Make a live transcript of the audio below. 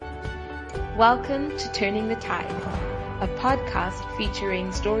Welcome to Turning the Tide, a podcast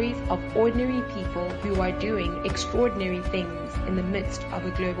featuring stories of ordinary people who are doing extraordinary things in the midst of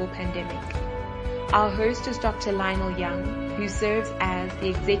a global pandemic. Our host is Dr. Lionel Young, who serves as the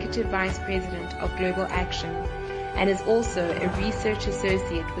Executive Vice President of Global Action and is also a research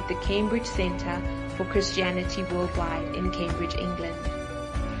associate with the Cambridge Centre for Christianity Worldwide in Cambridge, England.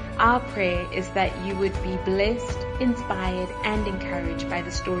 Our prayer is that you would be blessed, inspired, and encouraged by the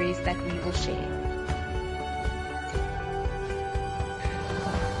stories that we will share.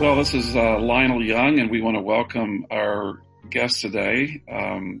 Well, this is Lionel Young, and we want to welcome our guest today.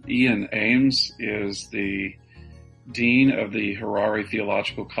 Ian Ames is the Dean of the Harare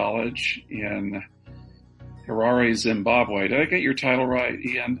Theological College in Harare, Zimbabwe. Did I get your title right,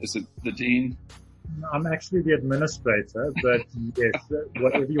 Ian? Is it the Dean? I'm actually the administrator, but yes,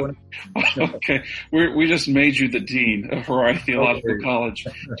 whatever you want to. Okay, we just made you the Dean of Harare Theological College.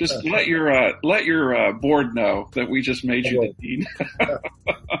 Just let your board know that we just made you the Dean.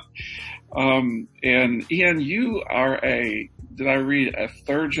 And Ian, you are did I read a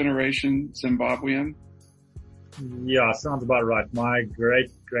third generation Zimbabwean? Yeah, sounds about right. My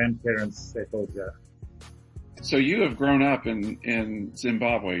great grandparents settled here. So you have grown up in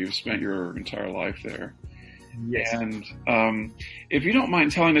Zimbabwe. You've spent your entire life there. Yes. And if you don't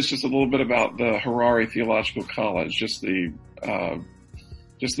mind telling us just a little bit about the Harare Theological College, just the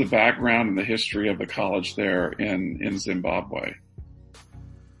background and the history of the college there in Zimbabwe.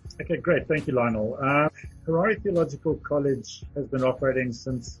 Okay, great. Thank you, Lionel. Harare Theological College has been operating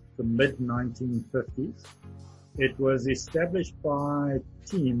since the mid-1950s. It was established by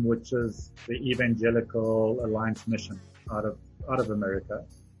TEAM, which is the Evangelical Alliance Mission out of America.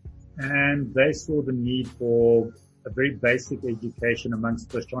 And they saw the need for a very basic education amongst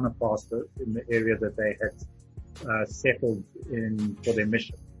the Shona pastors in the area that they had settled in for their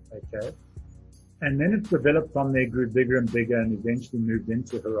mission. Okay. And then it developed from there, grew bigger and bigger, and eventually moved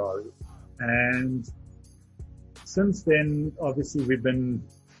into Harare. And since then, obviously, we've been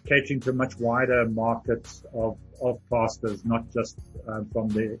catering to a much wider market of pastors, not just from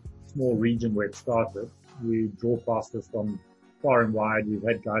the small region where it started. We draw pastors from far and wide. We've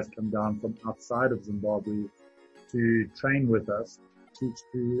had guys come down from outside of Zimbabwe to train with us, teach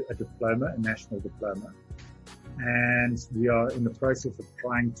to a national diploma. And we are in the process of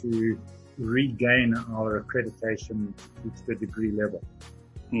trying to regain our accreditation to the degree level.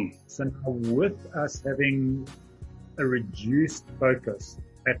 So now with us having a reduced focus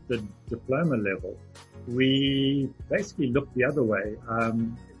at the diploma level, we basically looked the other way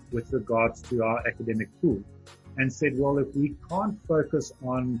with regards to our academic pool and said, well, if we can't focus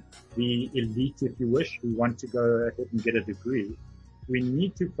on the elite, if you wish, who want to go ahead and get a degree, we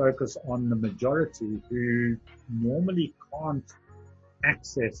need to focus on the majority who normally can't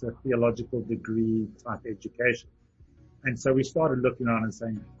access a theological degree type education. And so we started looking around and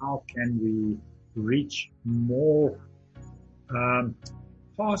saying, how can we reach more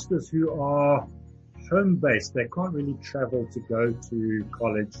pastors who are home-based? They can't really travel to go to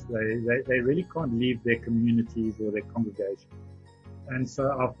college. They really can't leave their communities or their congregation. And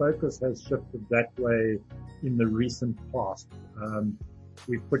so our focus has shifted that way in the recent past.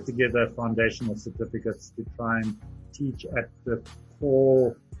 We've put together foundational certificates to try and teach at the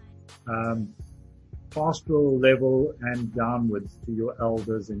core pastoral level and downwards to your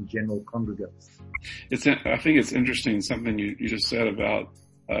elders and general congregants. I think it's interesting something you just said about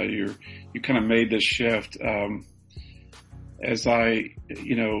you kind of made this shift. As I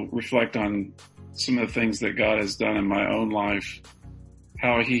reflect on some of the things that God has done in my own life,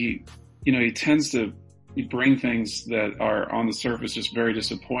 how he tends to bring things that are on the surface just very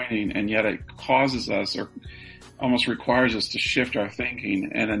disappointing, and yet it causes us or almost requires us to shift our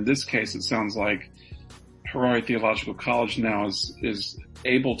thinking. And in this case, it sounds like Harare Theological College now is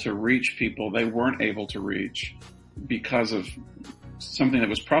able to reach people they weren't able to reach because of something that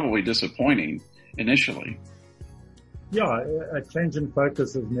was probably disappointing initially. Yeah, a change in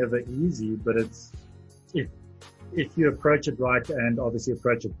focus is never easy, but if you approach it right and obviously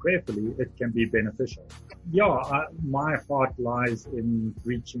approach it prayerfully, it can be beneficial. Yeah, my heart lies in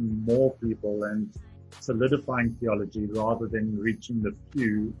reaching more people and solidifying theology rather than reaching the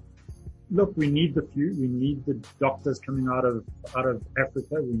few. Look, we need the few. We need the doctors coming out of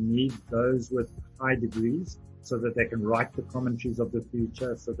Africa. We need those with high degrees so that they can write the commentaries of the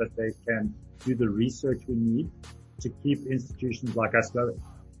future, so that they can do the research we need to keep institutions like us going.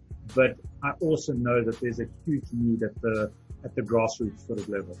 But I also know that there's a huge need at the grassroots sort of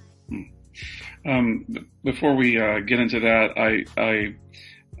level. Before we get into that, I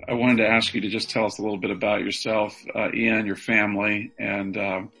wanted to ask you to just tell us a little bit about yourself, Ian, your family, and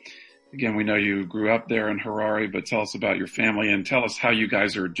again, we know you grew up there in Harare, but tell us about your family and tell us how you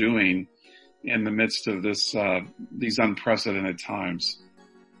guys are doing in the midst of this, these unprecedented times.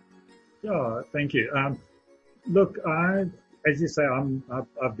 Yeah, thank you. Look, as you say,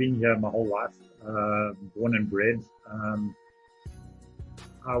 I've been here my whole life, born and bred.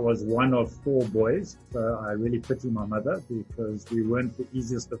 I was one of 4 boys, so I really pity my mother because we weren't the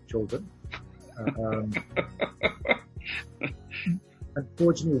easiest of children.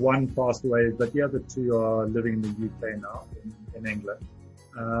 Unfortunately, one passed away, but the other 2 are living in the UK now, in England.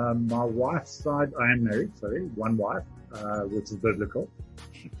 My wife's side, I am married, one wife, which is biblical.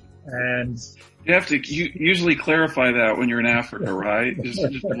 And you have to usually clarify that when you're in Africa, right?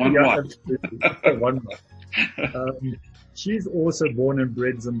 Just one wife. One wife. She's also born and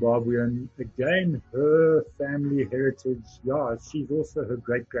bred Zimbabwean. Again, her family heritage, she's also her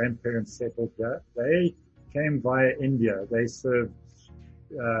great-grandparents settled here. They came via India. They served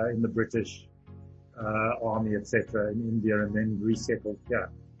in the British army, etc., in India, and then resettled here.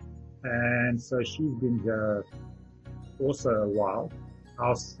 And so she's been here also a while.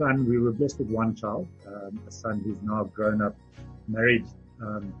 Our son, we were blessed with one child, a son who's now grown up, married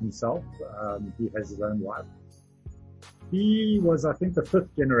himself. He has his own wife. He was, I think, the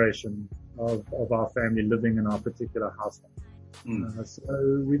 5th generation of our family living in our particular household.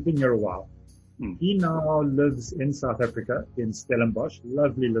 So we've been here a while. He now lives in South Africa, in Stellenbosch,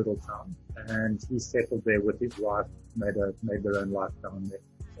 lovely little town, and he settled there with his wife, made their own life down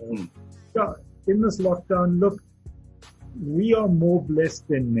there. So, in this lockdown, look, we are more blessed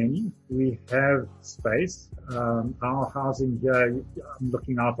than many. We have space. Our housing here, I'm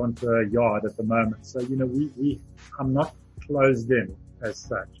looking out onto a yard at the moment. So, I'm not closed in as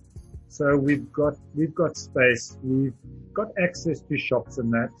such. So we've got space. We've got access to shops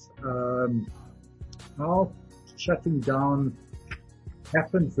and that. Our shutting down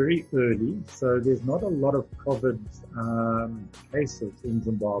happened very early. So there's not a lot of COVID, cases in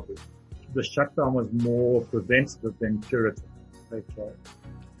Zimbabwe. The shutdown was more preventative than curative. Okay.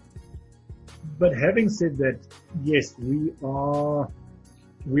 But having said that, yes, we are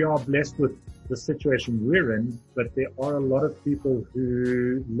blessed with the situation we're in, but there are a lot of people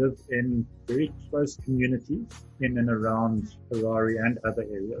who live in very close communities in and around Harare and other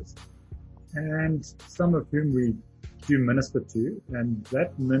areas, and some of whom we do minister to, and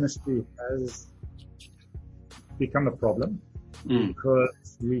that ministry has become a problem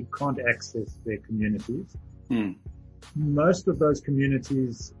because we can't access their communities. Most of those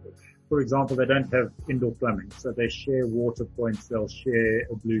communities, for example, they don't have indoor plumbing, so they share water points, they'll share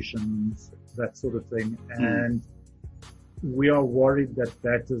ablutions, that sort of thing. And we are worried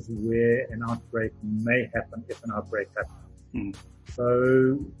that is where an outbreak may happen if an outbreak happens.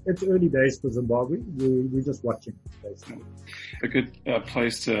 So it's early days for Zimbabwe. We're just watching, basically. A good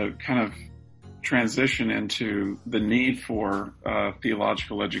place to kind of transition into the need for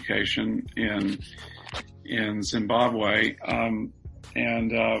theological education in Zimbabwe.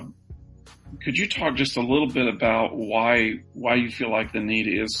 Could you talk just a little bit about why you feel like the need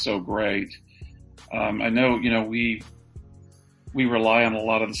is so great? I know, we rely on a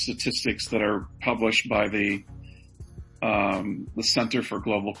lot of the statistics that are published by the Center for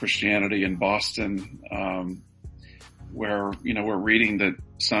Global Christianity in Boston, where, we're reading that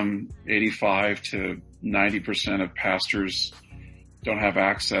some 85 to 90% of pastors don't have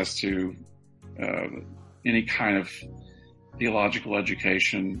access to any kind of theological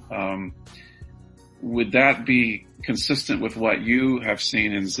education. Would that be consistent with what you have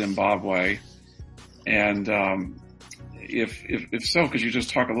seen in Zimbabwe? And if so, could you just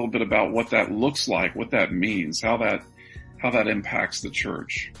talk a little bit about what that looks like, what that means, how that impacts the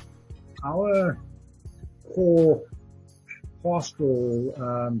church? Our core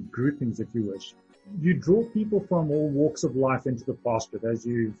pastoral groupings, if you wish, you draw people from all walks of life into the pastorate, as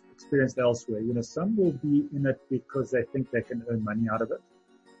you've experienced elsewhere. Some will be in it because they think they can earn money out of it.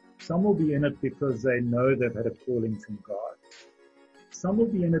 Some will be in it because they know they've had a calling from God. Some will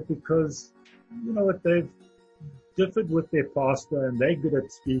be in it because, they've differed with their pastor and they're good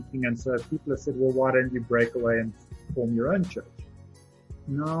at speaking, and so people have said, well, why don't you break away and form your own church?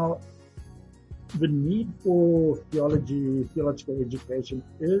 Now, the need for theological education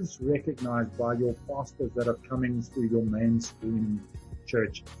is recognized by your pastors that are coming through your mainstream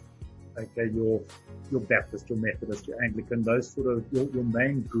church. Okay, your Baptist, your Methodist, your Anglican, those sort of your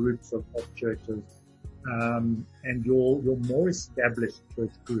main groups of churches, and your more established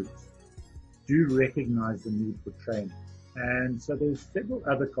church groups do recognize the need for training. And so there's several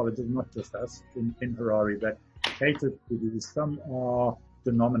other colleges, not just us in Harare, that cater to these. Some are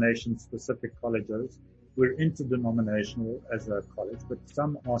denomination specific colleges. we're interdenominational as a college, but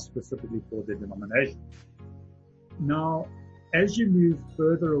some are specifically for their denomination. Now, as you move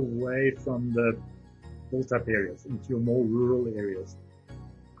further away from the built-up areas into your more rural areas,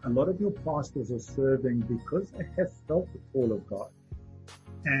 a lot of your pastors are serving because they have felt the call of God,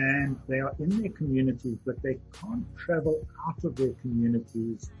 and they are in their communities, but they can't travel out of their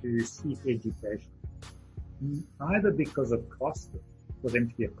communities to seek education, either because of cost for them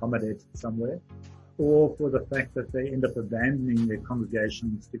to be accommodated somewhere, or for the fact that they end up abandoning their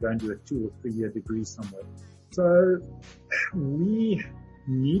congregations to go and do a 2 or 3 year degree somewhere. So we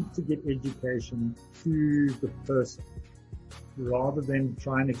need to get education to the person rather than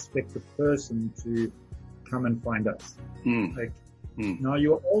try and expect the person to come and find us. Now,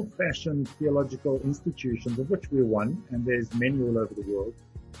 your old-fashioned theological institutions, of which we're one, and there's many all over the world,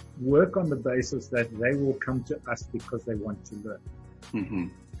 work on the basis that they will come to us because they want to learn. Mm-hmm.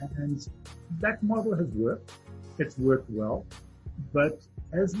 And that model has worked. It's worked well. But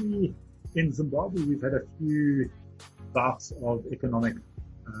in Zimbabwe, we've had a few bouts of economic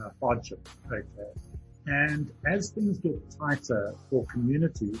hardship. Okay. And as things get tighter for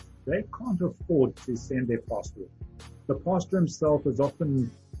communities, they can't afford to send their pastor. The pastor himself is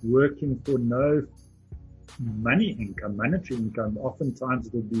often working for no monetary income. Oftentimes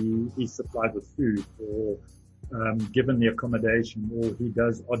it'll be he's supplied with food or given the accommodation, or he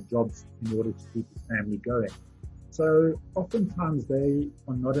does odd jobs in order to keep his family going. So oftentimes they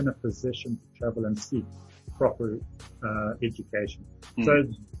are not in a position to travel and seek proper education. So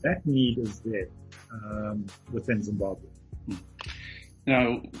that need is there within Zimbabwe.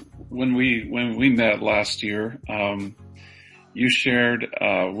 Now, when we met last year, you shared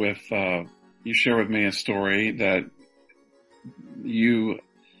with me a story that you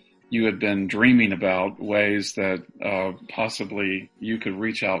had been dreaming about ways that possibly you could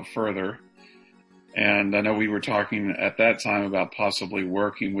reach out further. And I know we were talking at that time about possibly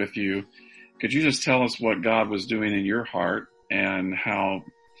working with you. Could you just tell us what God was doing in your heart and how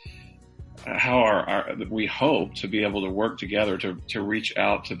we hope to be able to work together to reach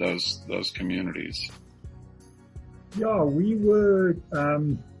out to those communities? Yeah, we were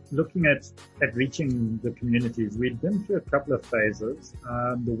looking at reaching the communities. We'd been through a couple of phases.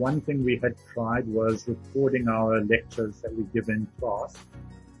 The one thing we had tried was recording our lectures that we give in class,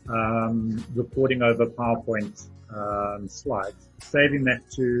 recording over PowerPoint slides, saving that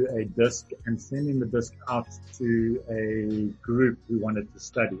to a disk and sending the disk out to a group who wanted to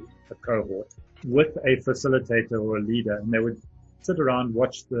study, a cohort, with a facilitator or a leader, and they would sit around,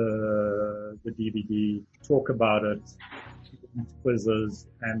 watch the DVD, talk about it, quizzes,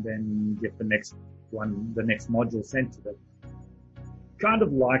 and then get the next module sent to them. Kind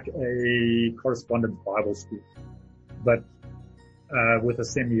of like a correspondence Bible school, but with a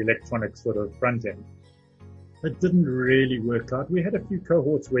semi-electronic sort of front end. It didn't really work out. We had a few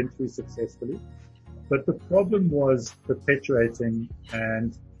cohorts went through successfully, but the problem was perpetuating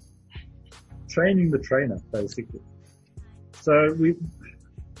and training the trainer, basically. So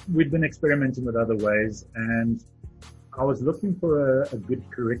we'd been experimenting with other ways, and I was looking for a good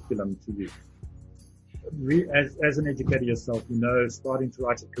curriculum to use. As an educator yourself, you know, starting to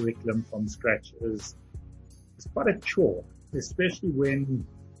write a curriculum from scratch is quite a chore, especially when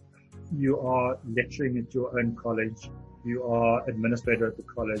you are lecturing at your own college, you are administrator at the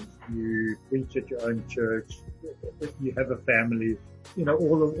college, you preach at your own church, you have a family, you know,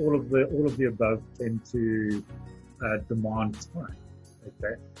 all of the above tend to demand time.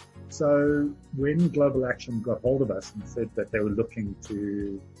 Okay. So when Global Action got hold of us and said that they were looking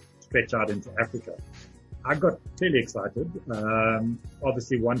to stretch out into Africa, I got fairly excited.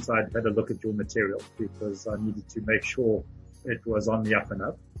 Obviously once I'd had a look at your material, because I needed to make sure it was on the up and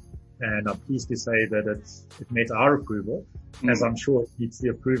up. And I'm pleased to say that it met our approval, as I'm sure it meets the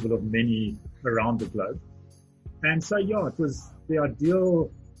approval of many around the globe. And so, yeah, it was the ideal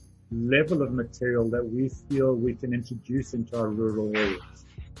level of material that we feel we can introduce into our rural areas.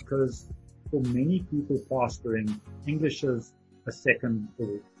 Because for many people pastoring, English is a second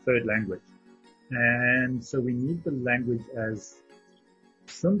or third language. And so we need the language as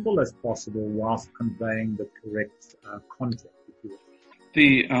simple as possible whilst conveying the correct content, if you will.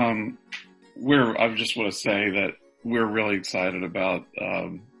 I just want to say that we're really excited about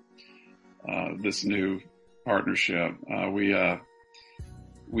this new partnership.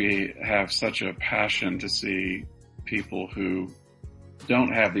 We have such a passion to see people who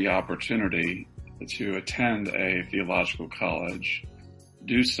don't have the opportunity to attend a theological college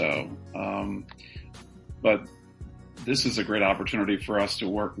do so. But this is a great opportunity for us to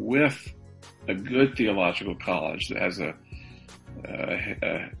work with a good theological college that has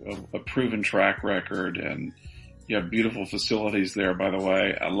a proven track record, and you have beautiful facilities there, by the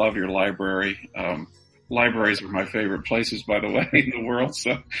way. I love your library. Libraries are my favorite places, by the way, in the world.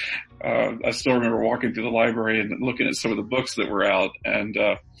 So, I still remember walking through the library and looking at some of the books that were out.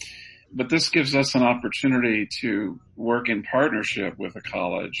 But this gives us an opportunity to work in partnership with a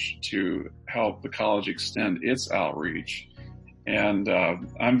college to help the college extend its outreach. And,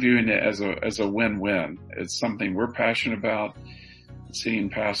 I'm viewing it as a win-win. It's something we're passionate about, seeing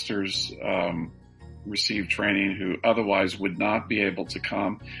pastors, receive training who otherwise would not be able to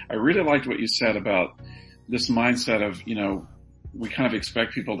come. I really liked what you said about this mindset of, we kind of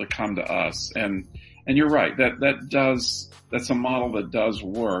expect people to come to us. And you're right, that's a model that does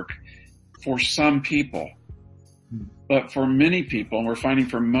work for some people. But for many people, and we're finding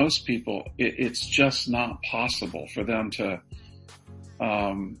for most people, it's just not possible for them to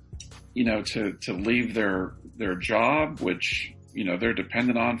leave their job, which, they're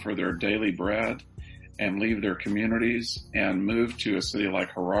dependent on for their daily bread, and leave their communities and move to a city like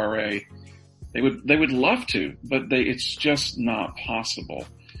Harare. They would love to, but it's just not possible.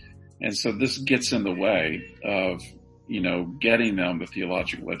 And so this gets in the way of, getting them the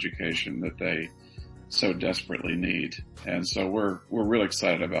theological education that they so desperately need. And so we're really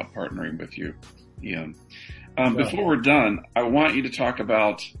excited about partnering with you, Ian. Before we're done, I want you to talk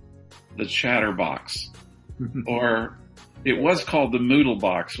about the Chatterbox, or it was called the Moodle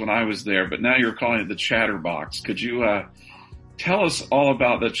Box when I was there, but now you're calling it the Chatterbox. Could you tell us all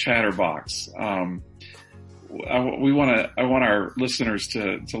about the Chatterbox? I want our listeners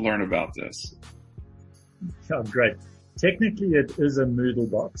to learn about this. Oh, great. Technically, it is a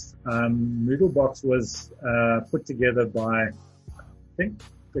Moodle Box. Moodle Box was put together by, I think,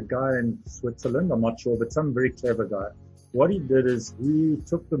 a guy in Switzerland. I'm not sure, but some very clever guy. What he did is he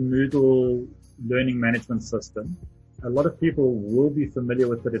took the Moodle learning management system. A lot of people will be familiar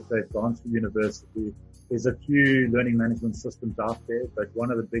with it if they've gone to university. There's a few learning management systems out there, but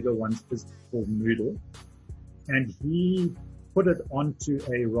one of the bigger ones is called Moodle. And he put it onto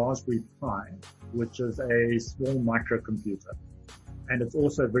a Raspberry Pi, which is a small microcomputer. And it's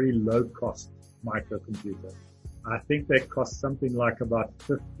also a very low cost microcomputer. I think they cost something like about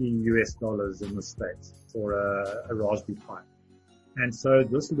 $50 in the States for a Raspberry Pi. And so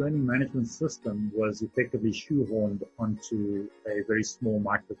this learning management system was effectively shoehorned onto a very small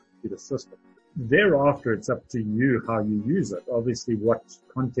microcomputer system. Thereafter, it's up to you how you use it. Obviously, what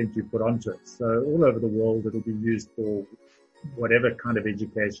content you put onto it. So all over the world, it'll be used for whatever kind of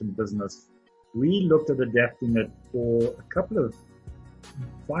education, business. We looked at adapting it for a couple of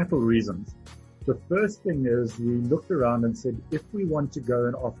vital reasons. The first thing is we looked around and said, if we want to go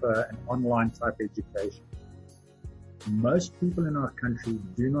and offer an online type education, most people in our country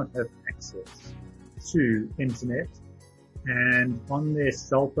do not have access to internet, and on their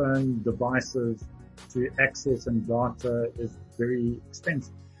cell phone devices to access and data is very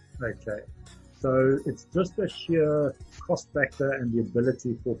expensive. Okay. So it's just a sheer cost factor and the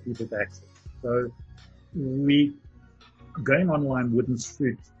ability for people to access. So going online wouldn't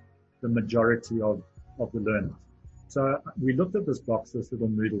suit the majority of the learners. So we looked at this little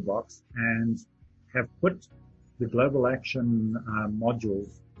Moodle box, and have put the Global Action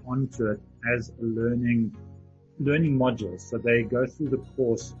modules onto it as a learning modules. So they go through the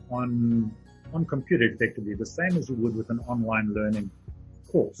course on computer effectively, the same as you would with an online learning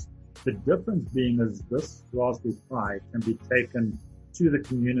course. The difference being is this Raspberry Pi can be taken to the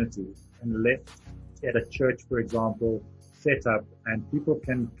community and left at a church, for example, set up, and people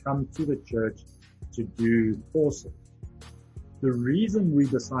can come to the church to do courses. The reason we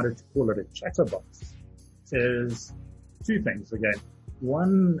decided to call it a Chatterbox is two things again.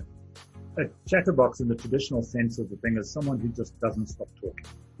 One, a chatterbox in the traditional sense of the thing is someone who just doesn't stop talking.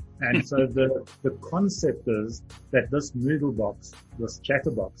 And so the concept is that this Moodle box, this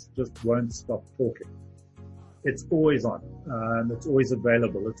chatterbox, just won't stop talking. It's always on. It's always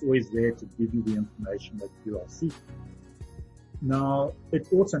available. It's always there to give you the information that you are seeking. Now,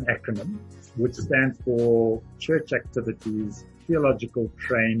 it's also an acronym, which stands for Church Activities, Theological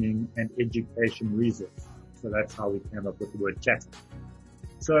Training, and Education Resource. So that's how we came up with the word chatter.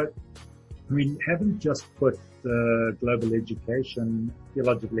 So we haven't just put the global education,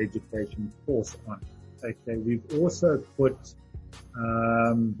 theological education course on. Okay, we've also put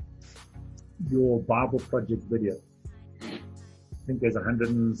your Bible Project video. I think there's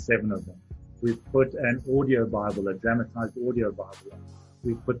 107 of them. We've put an audio Bible, a dramatized audio Bible on.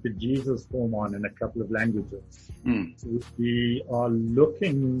 We've put the Jesus form on in a couple of languages. So we are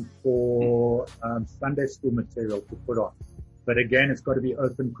looking for Sunday school material to put on. But again, it's got to be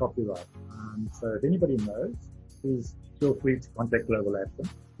open copyright. So if anybody knows please feel free to contact Global Action.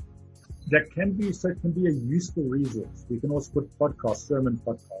 That can be a useful resource. We can also put sermon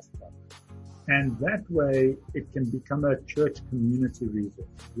podcasts on. And that way it can become a church community resource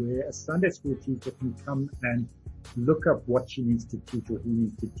where a Sunday school teacher can come and look up what she needs to teach or he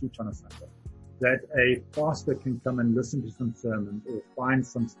needs to teach on a Sunday. That a pastor can come and listen to some sermons or find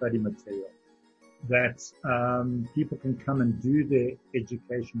some study material. That people can come and do their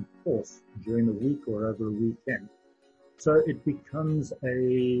education course during the week or over a weekend. So it becomes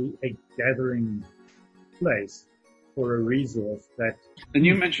a gathering place for a resource that. And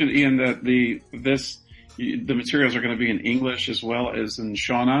you mentioned, Ian, that the materials are going to be in English as well as in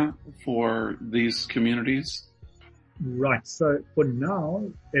Shona for these communities. Right. So for now,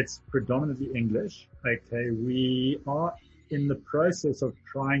 it's predominantly English. Okay. We are in the process of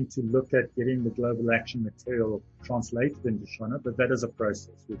trying to look at getting the Global Action material translated into Shona, but that is a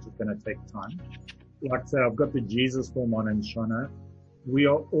process which is going to take time. Like I say, I've got the Jesus Film on in Shona. We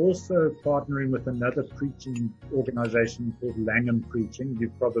are also partnering with another preaching organization called Langham Preaching.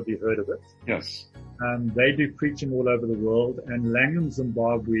 You've probably heard of it. Yes. They do preaching all over the world, and Langham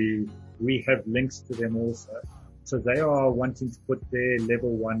Zimbabwe, we have links to them also. So they are wanting to put their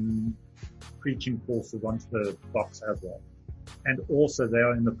level 1 preaching courses onto the box as well. And also they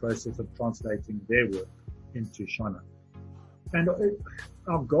are in the process of translating their work into Shona. And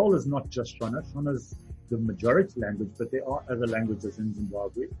our goal is not just Shona. Shona is the majority language, but there are other languages in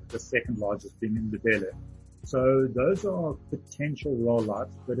Zimbabwe, the second largest being Ndebele. So those are potential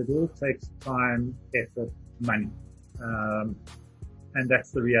rollouts, but it all takes time, effort, money. And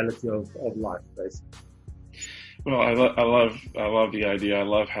that's the reality of life, basically. Well, I love the idea. I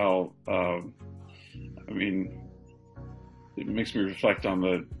love how, it makes me reflect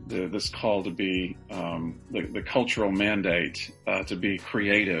on this call to be, the cultural mandate, to be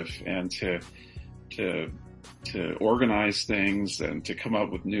creative and to organize things and to come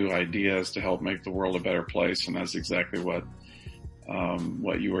up with new ideas to help make the world a better place. And that's exactly what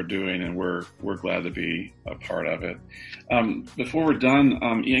you are doing, and we're glad to be a part of it. Before we're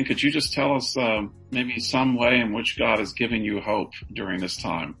done, Ian, could you just tell us maybe some way in which God is giving you hope during this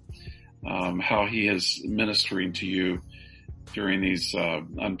time, how He is ministering to you during these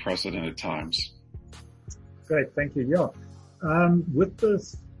unprecedented times? Great, thank you. Yeah, with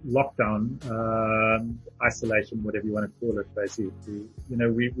this lockdown, isolation, whatever you want to call it, basically,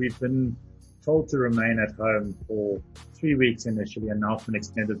 we've been told to remain at home for 3 weeks initially, and now it's been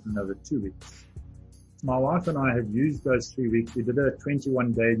extended for another 2 weeks. My wife and I have used those 3 weeks. We did a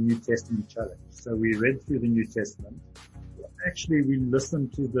 21-day New Testament challenge. So we read through the New Testament. Actually, we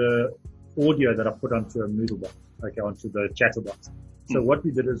listened to the audio that I put onto a Moodle box, onto the Chatterbox. So what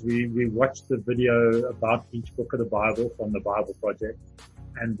we did is we watched the video about each book of the Bible from the Bible Project,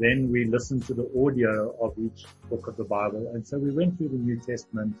 and then we listened to the audio of each book of the Bible. And so we went through the New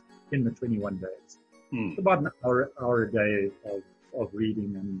Testament in the 21 days. It's about an hour a day of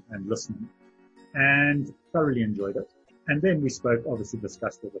reading and listening, and thoroughly enjoyed it. And then we obviously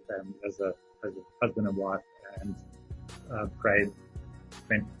discussed with the family as a husband and wife, and prayed,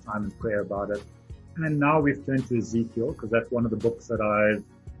 spent time in prayer about it. And now we've turned to Ezekiel, because that's one of the books that I've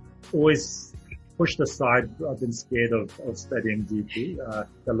always pushed aside. I've been scared of studying deeply,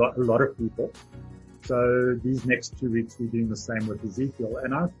 a lot of people. So these next 2 weeks we're doing the same with Ezekiel,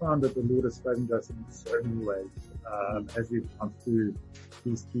 and I found that the Lord has spoken to us in so many ways as we've gone through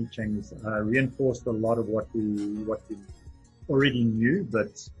these teachings, reinforced a lot of what we already knew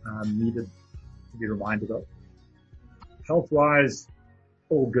but needed to be reminded of. Health-wise,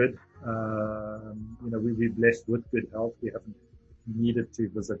 all good. We're blessed with good health. We haven't needed to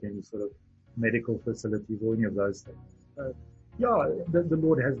visit any sort of medical facilities or any of those things. The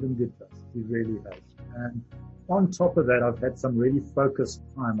Lord has been good to us. He really has. And on top of that, I've had some really focused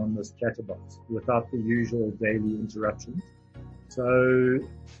time on this Chatterbox without the usual daily interruptions. So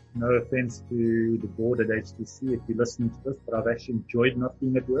no offense to the board at HTC if you're listening to this, but I've actually enjoyed not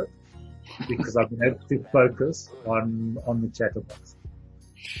being at work because I've been able to focus on the Chatterbox.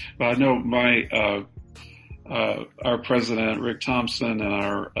 Well, I know our president, Rick Thompson, and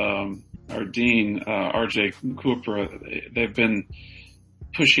our dean, RJ Cooper, they've been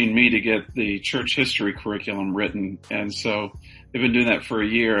pushing me to get the church history curriculum written. And so they've been doing that for a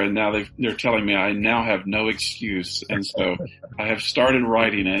year, and now they're telling me I now have no excuse. And so I have started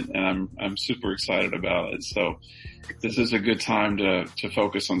writing it, and I'm super excited about it. So this is a good time to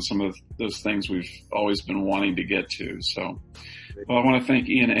focus on some of those things we've always been wanting to get to. So, well, I want to thank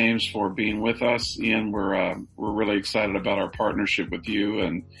Ian Ames for being with us. Ian, we're really excited about our partnership with you,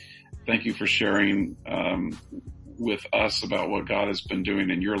 and thank you for sharing with us about what God has been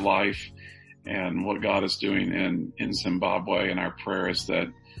doing in your life and what God is doing in Zimbabwe. And our prayer is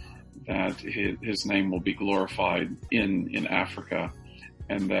that his name will be glorified in Africa,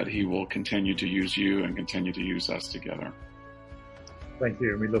 and that he will continue to use you and continue to use us together. Thank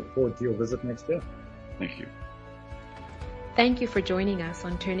you. And we look forward to your visit next year. Thank you. Thank you for joining us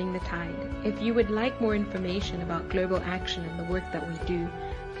on Turning the Tide. If you would like more information about Global Action and the work that we do,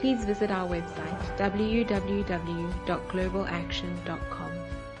 please visit our website, www.globalaction.com.